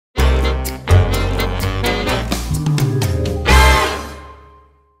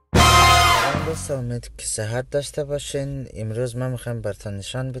دوست، امید که صحت داشته باشین. امروز من میخوایم براتون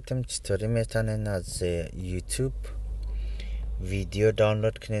نشان بدم چطوری میتونین از یوتیوب ویدیو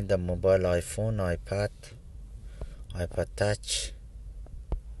داونلود کنید در موبایل آیفون، آیپد تاچ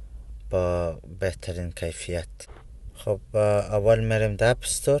با بهترین کیفیت. خب اول میریم در اپ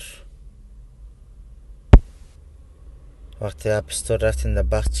استور. وقتی اپ استور رفتین در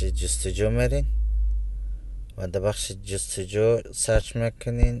بخش جستجو میرین و در بخش جستجو سرچ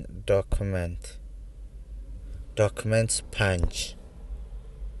میکنین داکومنت 5.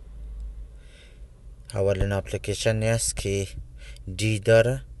 اولین اپلیکیشنی است که دی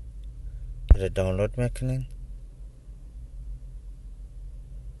داره، رو دانلود میکنین.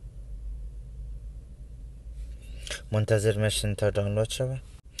 منتظر میشین تا دانلود شده.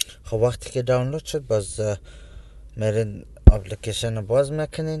 خب وقتی که دانلود شد باز میرین اپلیکیشن رو باز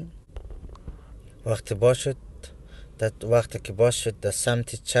میکنین. وقتی که باز شد در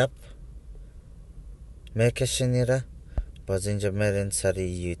سمت چپ میکشین را. باز اینجا میرین سر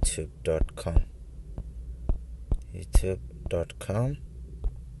youtube.com.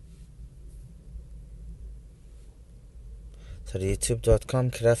 سر youtube.com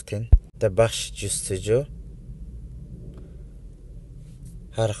که رفتین در بخش جستجو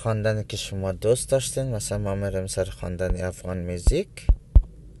هر خواندنی که شما دوست داشتین، مثلا ما میریم سر خواندن افغان موزیک.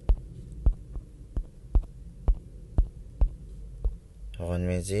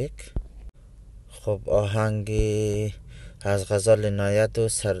 خب آهنگی از غزال نایت و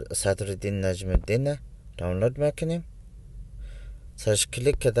صدرالدین نجم الدین دانلود میکنیم. سرش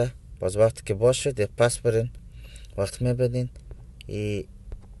کلیک کده باز وقتی که باز شد پس برین. وقت میبینین این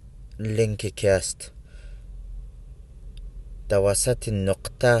لینکی که است در وسط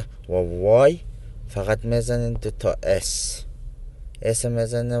نقطه و وای فقط میزنین 2 اس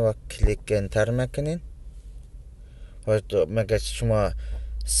میزنین و کلیک انتر میکنین و مگه شما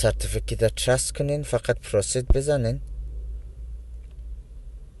سرتیفیکیت ترست کنین فقط پروسید بزنین.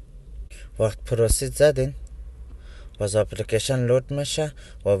 وقت پروسید زدین باز اپلیکیشن لود میشه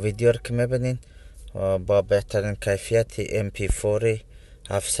و ویدیو رو که میبینین با بهترین کیفیت MP4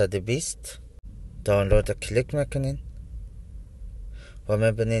 720 دانلود کلیک میکنین و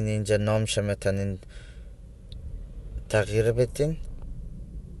میبینین اینجا نامش میتونین تغییر بدین،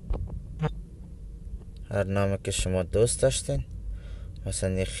 هر نامی که شما دوست داشتین. مثلا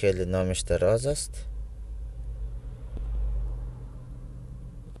این خیلی نامش دراز است،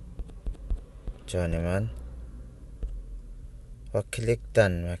 جان من، و کلیک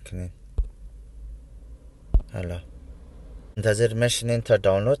دن میکنین. حالا منتظر میشینین تا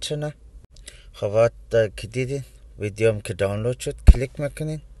دانلود شنه. خب که دیدین ویدیوم که دانلود شد کلیک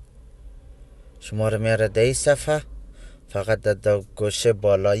میکنین، شما رو میاره در این صفحه. فقط در گوشه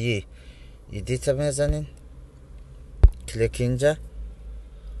بالایی ایدیت میزنین، کلیک اینجا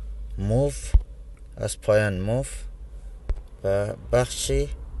موف، از پایان موف و بخشی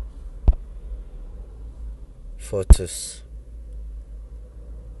فوتوس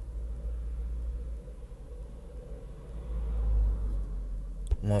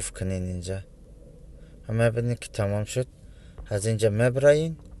موف کنین. اینجا همه ببینید که تمام شد. از اینجا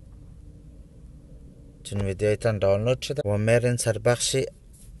میبرین چون ویدیویتان دانلود شده و میرین سر بخش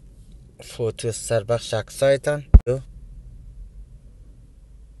فوتوس، سر بخش عکسایتان.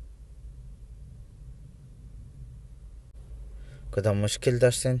 کدام مشکل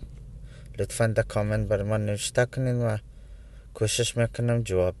داشتین لطفاً در کامنت بر من نوشته کنین و کوشش میکنم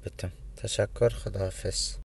جواب بدم. تشکر، خداحافظ.